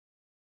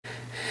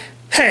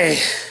Hey,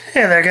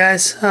 hey there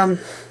guys. This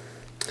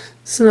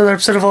is another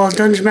episode of All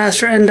Dungeon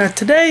Master, and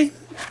today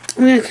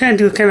I'm going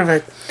to do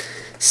a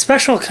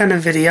special kind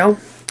of video.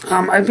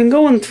 I've been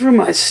going through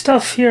my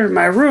stuff here in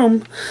my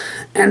room,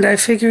 and I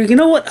figured, you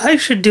know what, I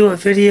should do a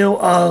video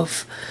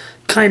of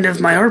kind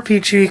of my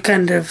RPG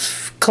kind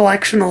of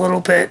collection a little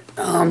bit.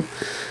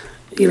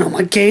 You know,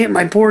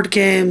 my board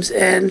games,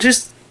 and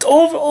just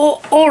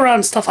all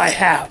around stuff I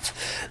have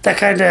that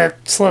kind of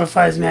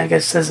solidifies me, I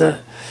guess, as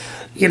a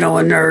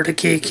nerd, a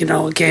geek,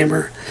 a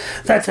gamer,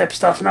 that type of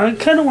stuff. And I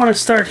kind of want to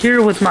start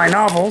here with my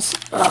novels.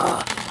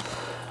 I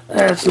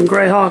have some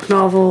Greyhawk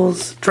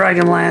novels,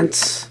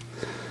 Dragonlance.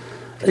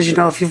 As you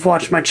know, if you've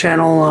watched my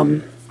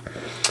channel,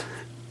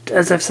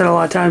 as I've said a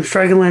lot of times,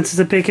 Dragonlance is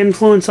a big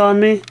influence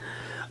on me.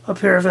 Up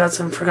here I've got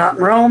some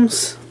Forgotten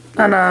Realms.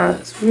 And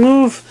as we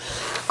move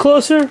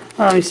closer,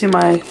 you see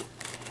my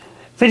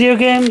video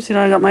games.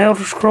 I got my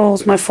Elder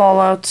Scrolls, my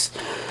Fallouts,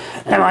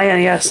 and my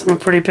NES. I'm a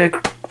pretty big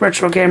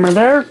retro gamer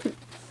there.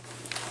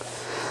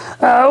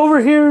 Over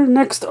here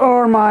next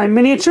are my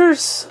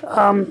miniatures.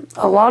 A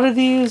lot of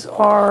these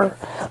are,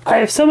 I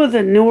have some of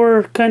the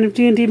newer kind of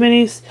D&D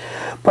minis,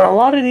 but a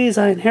lot of these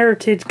I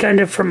inherited kind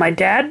of from my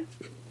dad,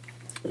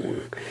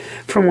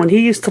 from when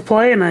he used to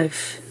play, and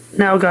I've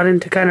now got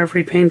into kind of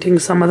repainting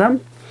some of them.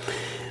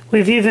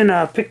 We've even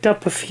picked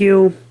up a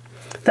few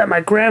that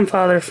my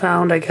grandfather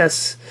found, I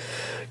guess,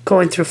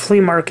 going through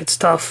flea market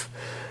stuff,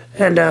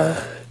 and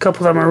a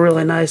couple of them are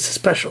really nice,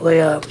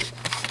 especially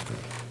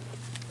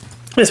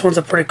this one's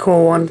a pretty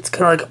cool one. It's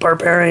kind of like a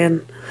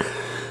barbarian,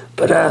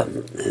 but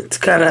it's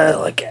got a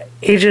like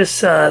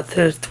Aegis,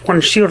 the one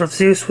Shield of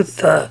Zeus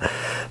with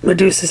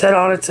Medusa's head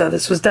on it. So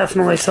this was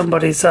definitely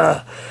somebody's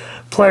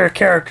player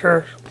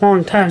character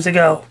long times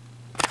ago.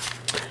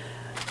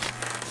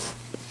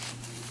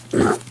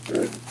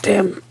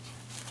 Damn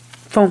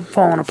phone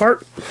falling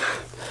apart.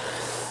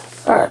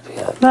 Alright,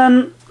 yeah.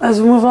 Then as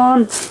we move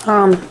on,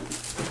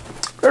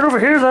 right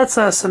over here, that's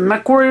some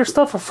MechWarrior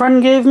stuff a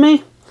friend gave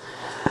me,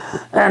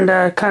 and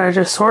kind of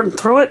just sorting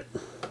through it.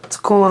 It's a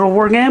cool little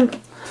war game.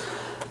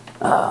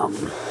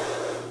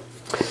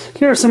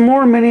 Here are some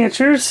more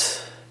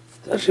miniatures.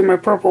 It's actually my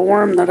purple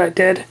worm that I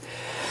did.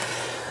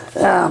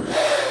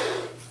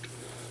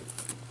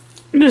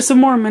 There's some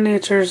more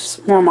miniatures,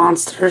 more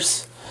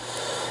monsters.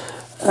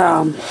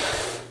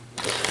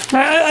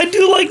 I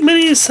do like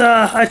minis.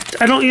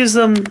 I don't use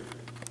them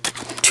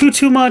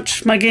too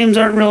much. My games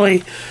aren't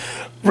really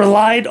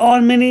relied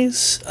on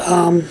minis,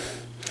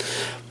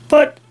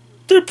 but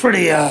they're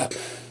pretty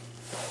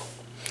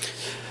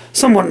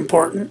somewhat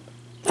important,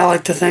 I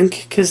like to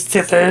think, because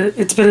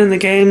it's been in the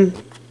game,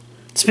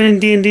 it's been in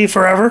D&D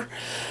forever,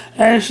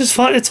 and it's just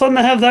fun. It's fun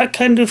to have that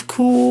kind of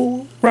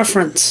cool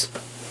reference.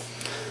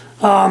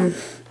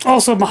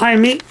 Also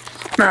behind me,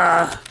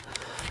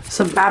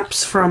 some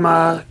maps from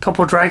a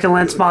couple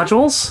Dragonlance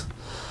modules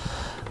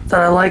that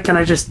I like, and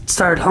I just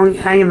started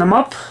hanging them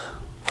up.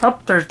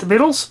 There's the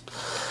Beatles.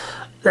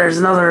 There's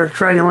another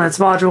Dragonlance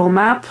module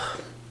map.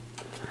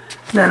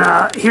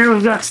 Then here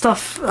we've got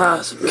stuff,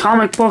 some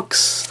comic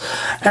books,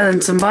 and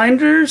then some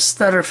binders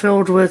that are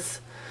filled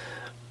with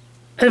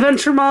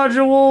adventure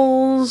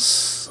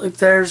modules. Like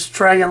there's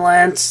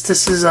Dragonlance.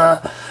 This is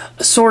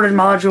assorted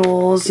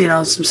modules,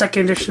 some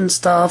second edition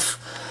stuff,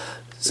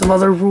 some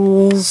other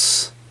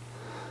rules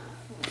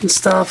and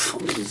stuff.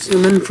 Let me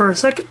zoom in for a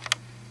second.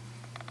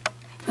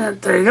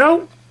 And there you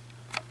go.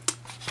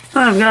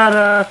 I've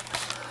got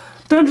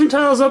dungeon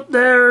tiles up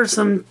there,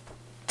 some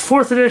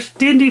 4th edition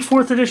D&D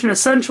 4th edition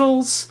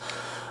essentials,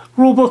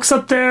 rule books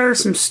up there,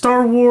 some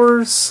Star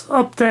Wars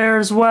up there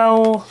as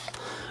well.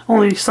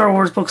 Only Star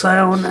Wars books I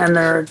own, and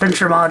they're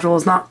adventure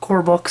modules, not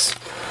core books.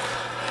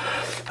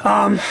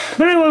 But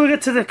anyway, we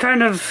get to the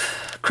kind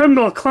of creme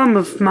de la creme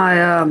of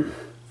my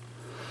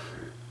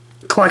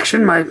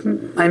collection, my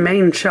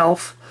main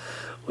shelf,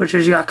 which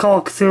is you got Call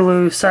of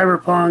Cthulhu,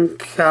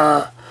 Cyberpunk,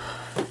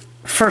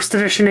 1st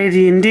edition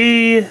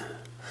AD&D,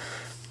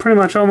 pretty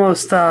much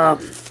almost a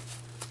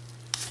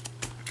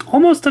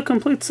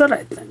complete set,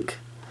 I think.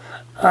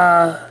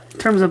 In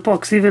terms of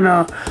books, even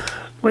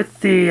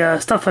with the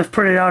stuff I've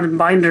printed out in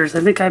binders,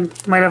 I think I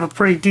might have a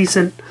pretty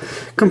decent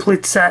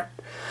complete set.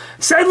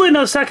 Sadly,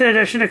 no 2nd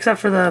edition, except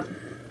for the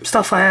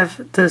stuff I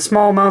have, the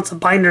small amounts of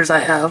binders I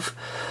have.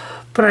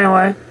 But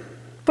anyway,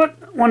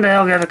 one day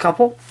I'll get a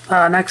couple.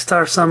 Next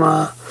are some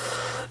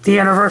the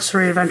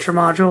Anniversary Adventure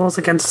modules,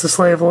 Against the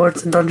Slave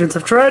Lords and Dungeons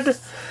of Dread.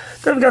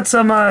 Then we've got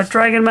some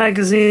Dragon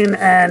Magazine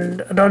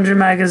and a Dungeon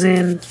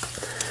Magazine.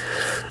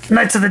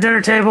 Knights of the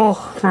Dinner Table,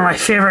 one of my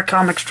favorite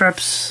comic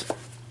strips.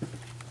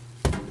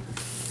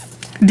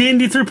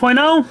 D&D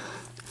 3.0.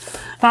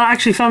 I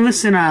actually found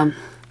this in I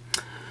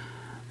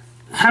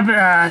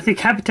think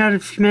Habitat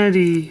of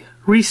Humanity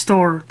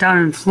Restore down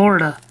in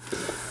Florida.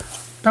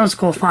 That was a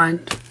cool find.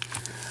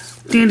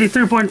 D&D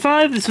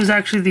 3.5, this was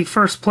actually the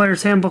first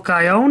player's handbook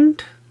I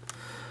owned.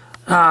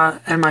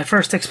 And my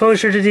first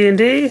exposure to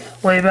D&D,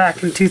 way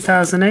back in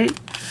 2008.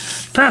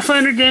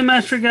 Pathfinder Game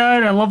Master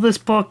Guide, I love this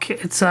book.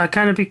 It's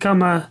kind of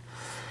become a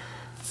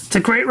It's a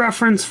great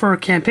reference for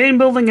campaign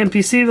building,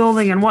 NPC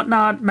building, and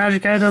whatnot,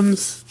 magic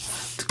items.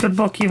 It's a good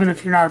book even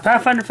if you're not a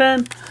Pathfinder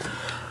fan.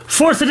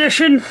 4th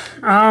edition.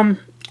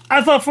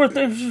 I thought 4th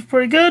edition was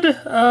pretty good.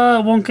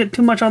 Won't get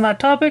too much on that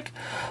topic,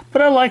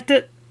 but I liked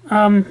it.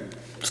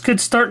 It's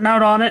good starting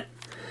out on it.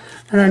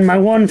 And then my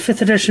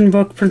 5th edition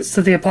book, Prince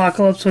of the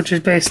Apocalypse, which is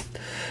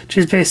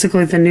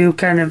basically the new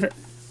kind of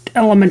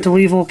Elemental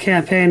Evil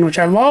campaign, which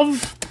I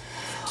love.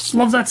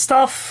 Love that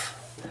stuff.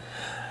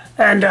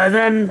 And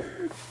then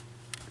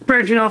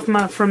branching off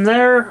from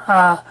there,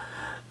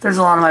 there's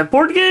a lot of my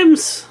board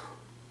games.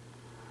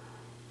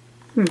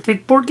 I'm a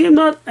big board game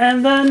nut.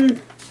 And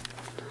then,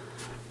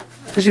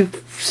 as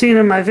you've seen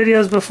in my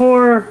videos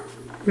before,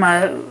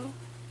 my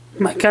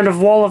kind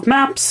of wall of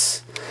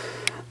maps.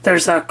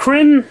 There's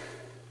Krynn,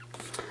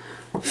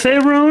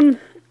 Faerun,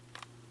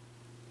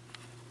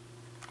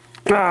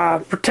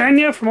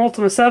 Britannia from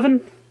Ultima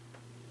 7.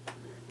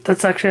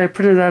 That's actually, I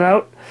printed that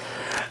out.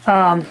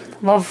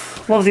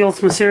 Love the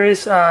Ultima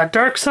series.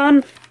 Dark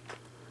Sun.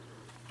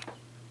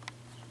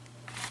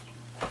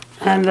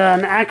 And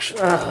then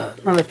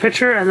another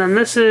picture. And then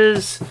this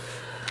is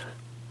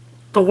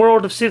the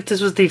World of Sea.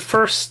 This was the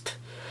first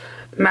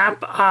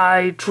map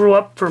I drew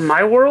up for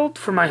my world,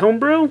 for my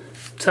homebrew.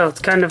 So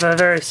it's kind of a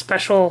very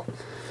special,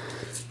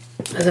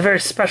 has a very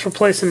special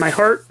place in my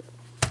heart.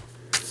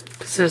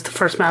 This is the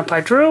first map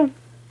I drew.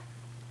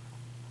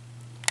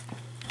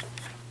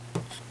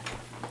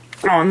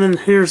 Oh, and then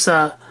here's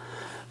a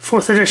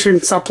 4th edition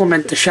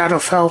supplement to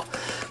Shadowfell.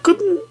 Good,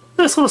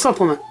 nice little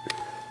supplement.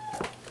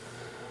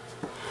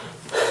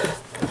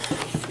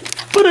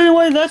 But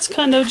anyway, that's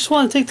kind of, just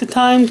want to take the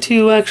time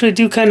to actually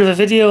do kind of a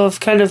video of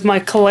kind of my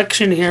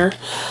collection here.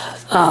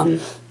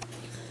 As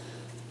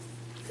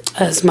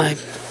my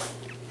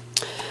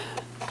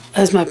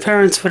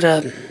parents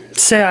would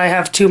say, I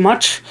have too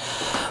much.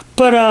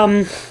 But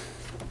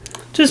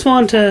just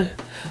wanted to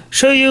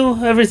show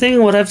you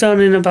everything, what I've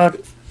done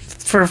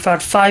for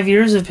about 5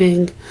 years of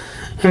being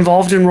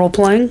involved in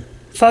role-playing.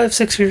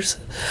 5-6 years.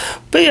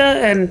 But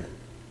yeah, and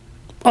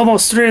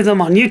almost 3 of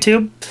them on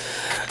YouTube.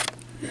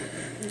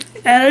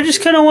 And I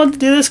just kind of wanted to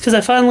do this because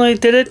I finally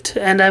did it,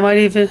 and I might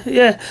even,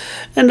 yeah.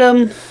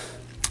 And,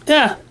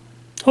 yeah.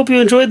 Hope you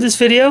enjoyed this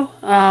video.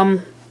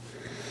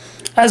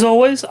 As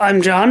always,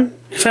 I'm John,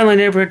 your friendly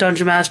neighborhood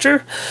Dungeon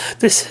Master.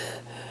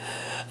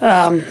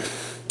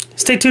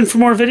 Stay tuned for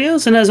more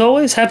videos, and as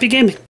always, happy gaming.